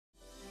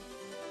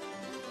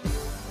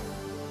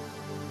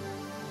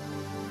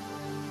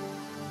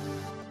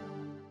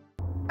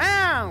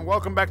and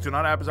welcome back to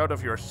another episode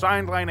of your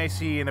Signed Line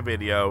AC in a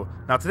video.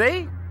 Now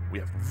today, we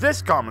have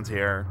this comment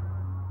here.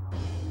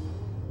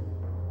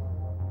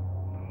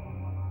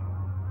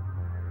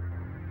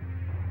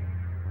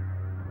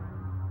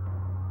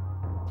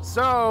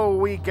 So,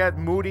 we get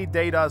Moody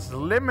Data's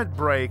Limit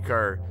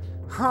Breaker.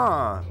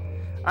 Huh.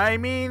 I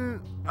mean,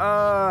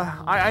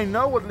 I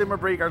know what Limit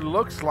Breaker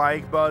looks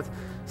like, but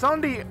some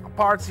of the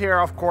parts here,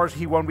 of course,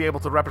 he won't be able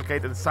to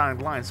replicate in the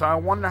Signed Line. So I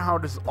wonder how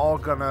this is all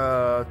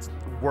gonna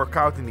work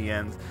out in the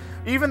end.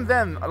 Even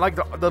then, like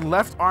the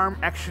left arm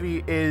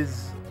actually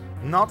is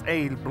not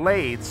a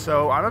blade,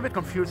 so I'm a bit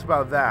confused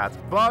about that.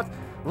 But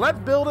let's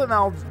build it and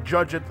I'll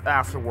judge it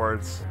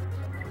afterwards.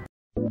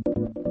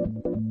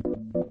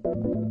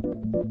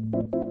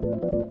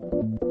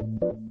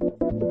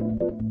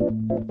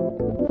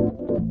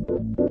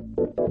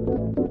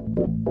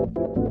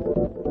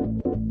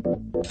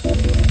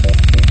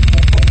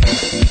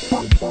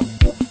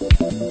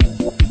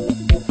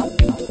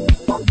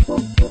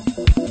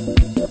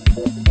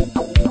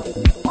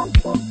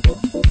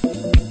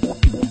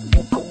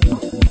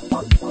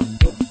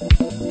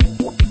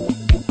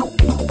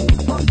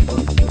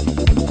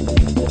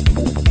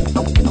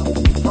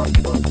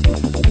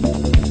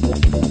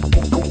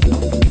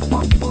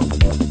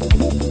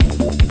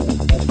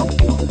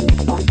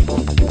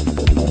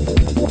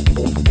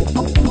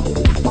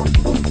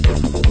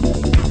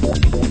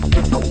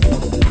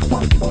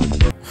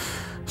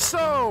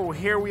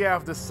 Here we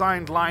have the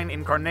Signed Line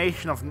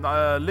incarnation of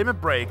Limit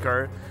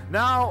Breaker.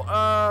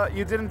 Now,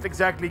 you didn't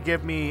exactly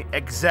give me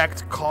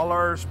exact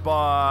colors,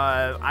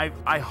 but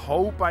I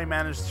hope I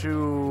managed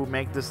to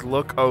make this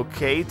look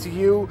okay to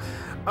you.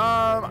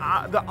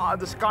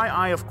 The Sky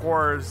Eye, of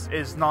course,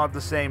 is not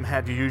the same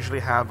head you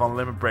usually have on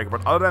Limit Breaker,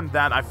 but other than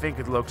that, I think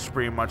it looks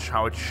pretty much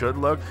how it should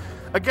look.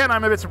 Again,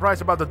 I'm a bit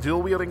surprised about the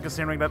dual wielding,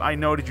 considering that I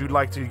know that you'd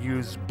like to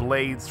use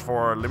blades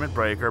for Limit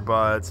Breaker,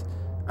 but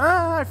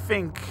I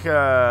think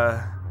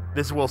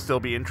this will still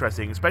be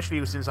interesting,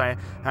 especially since I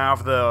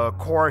have the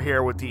core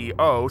here with the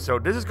EO, so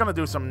this is gonna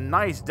do some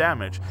nice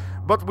damage,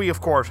 but we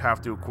of course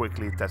have to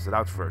quickly test it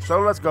out first.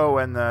 So let's go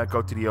and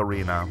go to the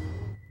arena.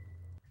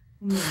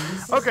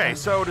 Okay,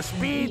 so the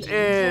speed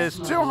is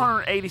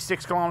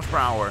 286 kilometers per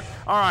hour.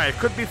 Alright, it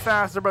could be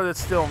faster, but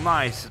it's still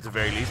nice at the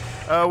very least.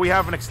 We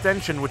have an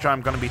extension which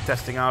I'm going to be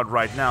testing out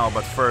right now,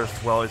 but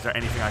first, well, is there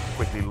anything I can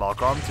quickly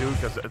lock onto?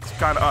 Because it's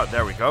kind of, oh,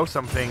 there we go,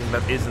 something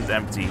that isn't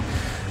empty.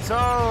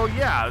 So,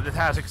 yeah, it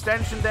has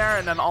extension there,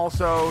 and then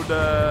also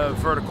the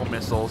vertical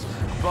missiles.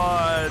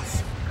 But,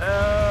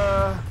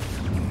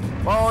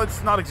 well,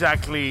 it's not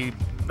exactly,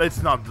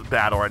 it's not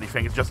bad or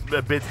anything, it's just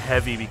a bit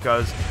heavy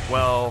because,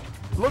 well,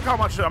 look how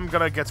much I'm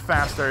gonna get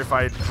faster if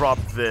I drop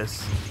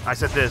this. I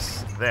said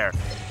this, there.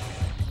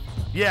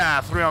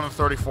 Yeah,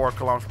 334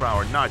 kilometers per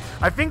hour, nice.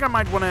 I think I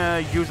might want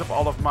to use up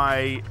all of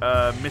my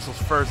missiles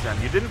first then.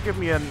 You didn't give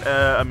me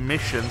a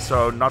mission,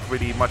 so not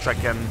really much I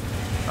can...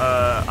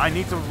 I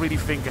need to really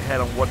think ahead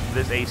on what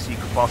this AC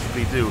could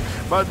possibly do.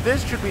 But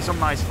this should be some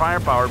nice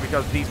firepower,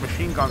 because these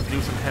machine guns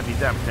do some heavy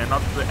damage. They're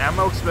not the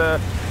ammo's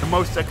the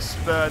most...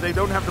 they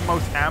don't have the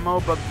most ammo,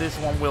 but this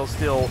one will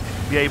still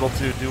be able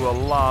to do a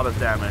lot of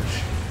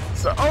damage.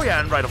 So, oh yeah,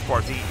 and right, of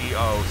course, the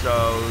EO.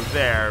 So,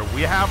 there,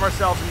 we have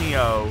ourselves an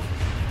EO.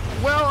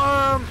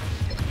 Well,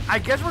 I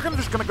guess we're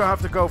just gonna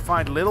have to go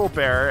find Little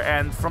Bear,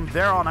 and from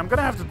there on, I'm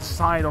gonna have to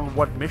decide on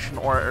what mission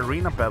or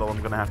arena battle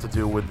I'm gonna have to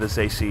do with this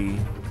AC.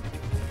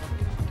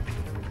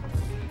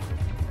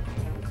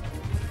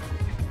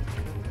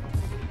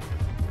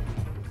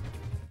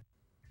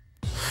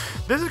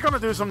 This is gonna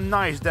do some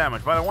nice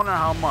damage, but I wonder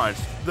how much.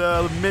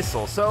 The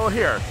missile. So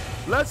here,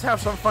 let's have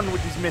some fun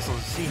with these missiles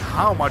and see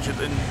how much it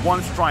in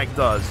one strike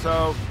does.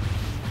 So,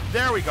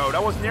 there we go.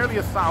 That was nearly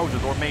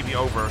 1,000, or maybe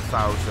over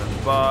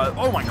 1,000. But,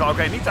 oh my god,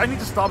 okay, I need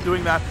to stop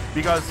doing that,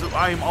 because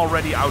I'm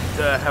already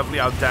heavily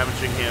out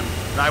damaging him.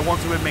 And I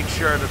want to make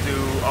sure to do,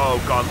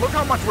 oh god, look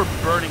how much we're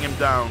burning him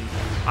down.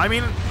 I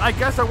mean, I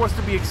guess that was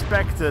to be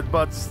expected,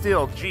 but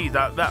still, geez,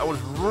 that was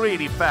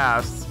really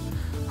fast.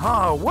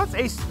 Oh,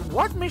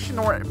 what mission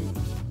or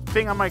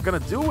thing am I gonna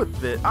do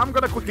with it? I'm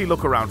gonna quickly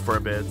look around for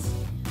a bit.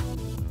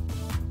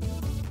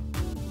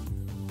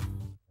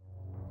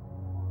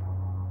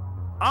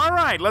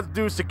 Alright, let's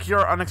do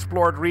secure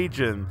unexplored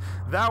region.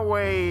 That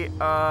way,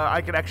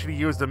 I can actually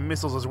use the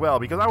missiles as well,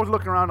 because I was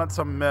looking around at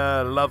some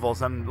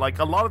levels, and like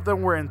a lot of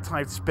them were in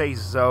tight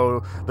space,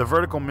 so the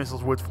vertical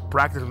missiles would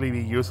practically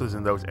be useless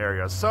in those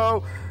areas.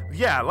 So,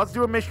 yeah, let's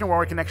do a mission where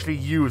we can actually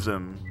use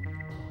them.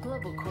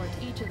 Global Court,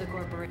 each of the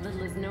corporate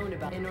little is known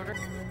about in order...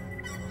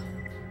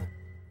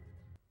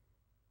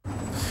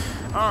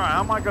 Alright, how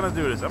am I gonna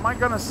do this? Am I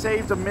gonna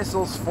save the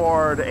missiles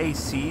for the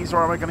ACs,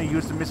 or am I gonna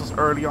use the missiles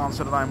early on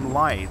so that I'm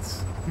light?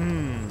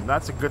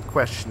 That's a good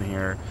question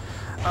here.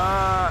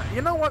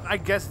 You know what? I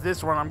guess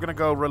this one I'm gonna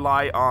go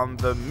rely on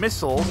the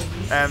missiles,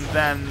 and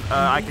then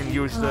I can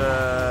use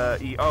the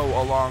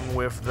EO along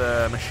with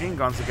the machine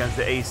guns against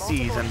the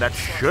ACs, and that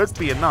should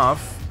be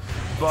enough.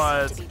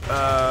 But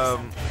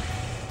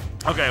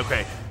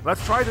Okay.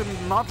 Let's try to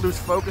not lose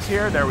focus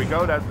here. There we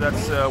go.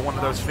 That's one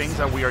of those things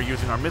that we are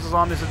using our missiles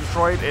on. Is it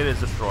destroyed? It is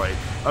destroyed.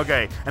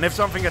 Okay, and if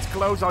something gets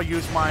close, I'll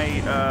use my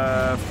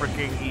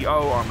freaking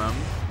EO on them.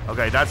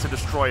 Okay, that's a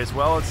destroy as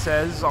well, it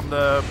says on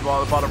the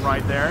bottom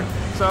right there.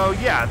 So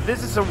yeah,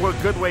 this is a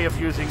good way of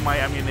using my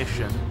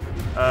ammunition.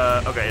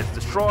 Okay, it's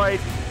destroyed.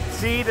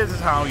 See, this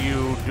is how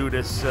you do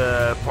this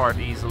part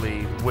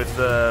easily with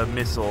the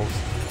missiles.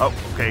 Oh,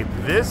 okay,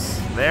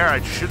 there,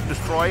 I should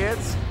destroy it.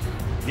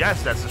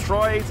 Yes, that's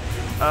destroyed.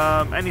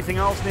 Anything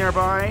else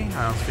nearby?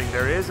 I don't think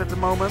there is at the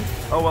moment.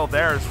 Oh, well,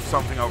 there's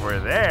something over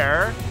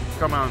there.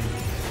 Come on.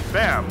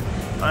 Bam.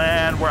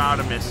 And we're out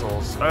of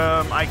missiles.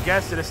 I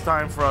guess it is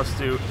time for us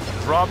to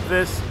drop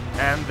this.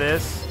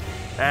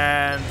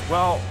 And,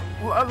 well,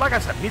 like I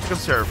said, need to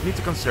conserve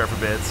a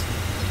bit.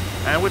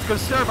 And with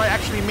conserve, I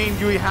actually mean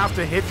you have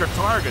to hit your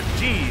target.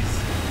 Jeez.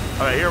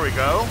 Okay, here we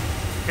go.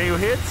 Can you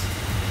hit?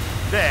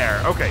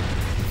 There. Okay.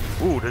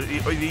 Ooh,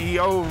 the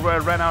EO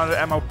ran out of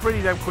ammo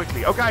pretty damn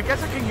quickly. Okay, I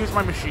guess I can use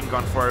my machine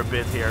gun for a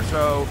bit here.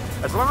 So,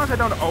 as long as I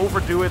don't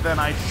overdo it, then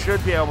I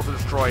should be able to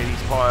destroy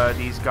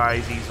these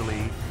guys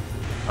easily.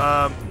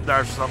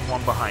 There's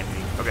someone behind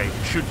me. Okay,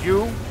 shoot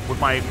you with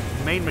my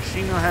main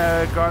machine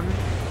gun.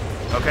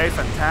 Okay,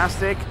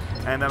 fantastic.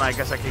 And then I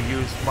guess I can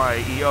use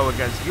my EO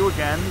against you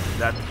again.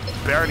 That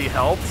barely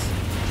helped.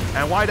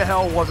 And why the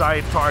hell was I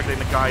targeting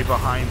the guy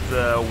behind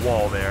the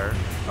wall there?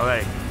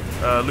 Okay.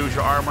 Lose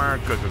your armor.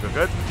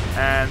 Good.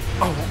 And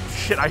oh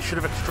shit! I should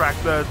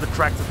have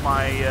retracted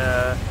my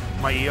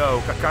EO.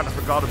 I kind of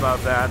forgot about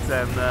that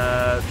and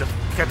just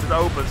kept it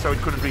open so it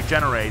couldn't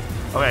regenerate.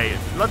 Okay,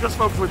 let's just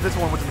focus with this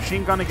one with the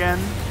machine gun again.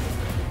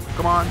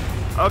 Come on.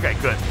 Okay,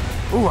 good.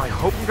 Ooh, I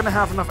hope I'm gonna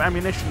have enough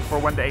ammunition for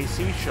when the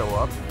ACs show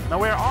up. Now,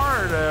 where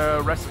are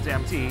the rest of the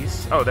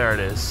MTs? Oh, there it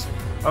is.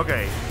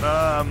 Okay.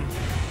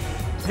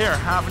 Here,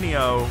 have an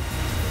EO.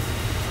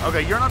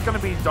 Okay, you're not gonna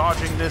be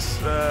dodging this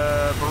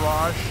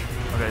barrage.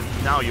 Okay,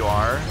 now you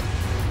are.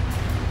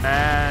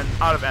 And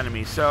out of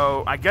enemies.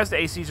 So I guess the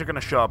ACs are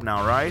gonna show up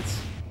now, right?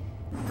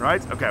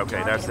 Right?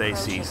 Okay, there's the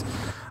ACs.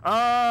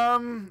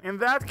 In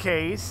that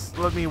case,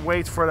 let me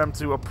wait for them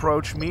to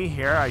approach me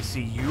here. I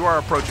see you are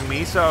approaching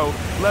me, so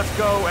let's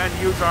go and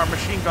use our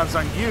machine guns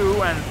on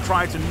you and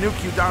try to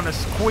nuke you down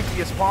as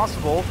quickly as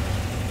possible.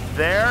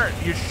 There,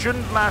 you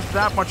shouldn't last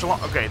that much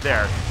long. Okay,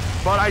 there.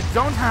 But I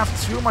don't have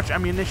too much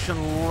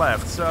ammunition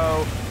left,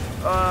 so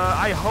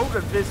I hope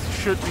that this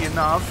should be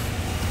enough.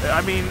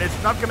 I mean,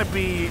 it's not going to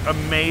be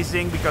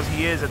amazing because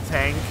he is a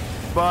tank,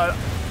 but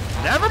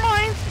never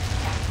mind.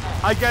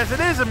 I guess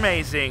it is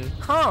amazing.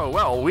 Oh,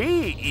 well,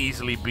 we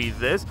easily beat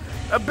this.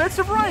 A bit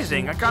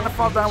surprising. I kind of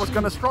thought that I was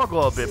going to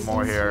struggle a bit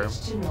more here.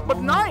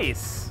 But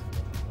nice.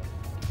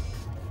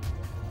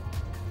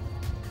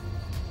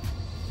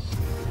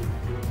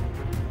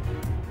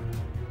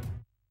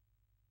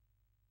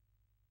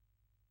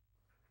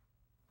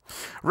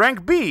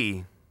 Rank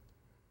B.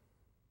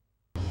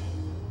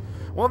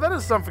 Well, that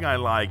is something I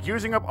like.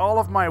 Using up all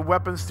of my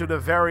weapons to the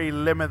very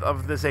limit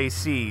of this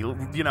AC.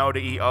 You know, the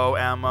EO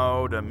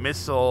ammo, the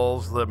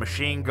missiles, the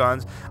machine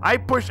guns. I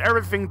push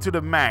everything to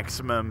the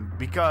maximum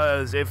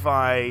because if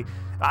I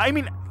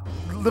mean,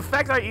 the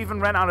fact that I even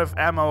ran out of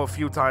ammo a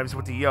few times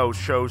with the EO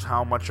shows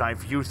how much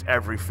I've used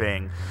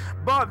everything.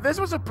 But this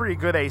was a pretty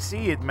good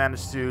AC. It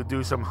managed to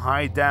do some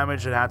high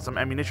damage. It had some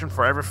ammunition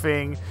for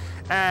everything.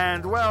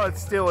 And, well, it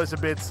still is a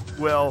bit,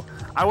 well,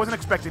 I wasn't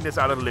expecting this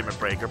out of the Limit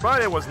Breaker,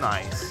 but it was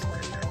nice.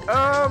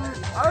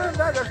 Other than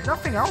that, there's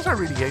nothing else I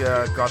really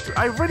got to.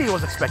 I really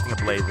was expecting a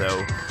Blade,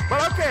 though.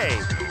 But okay,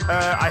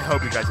 I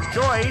hope you guys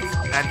enjoyed,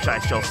 and I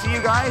shall see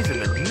you guys in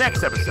the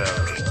next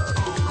episode.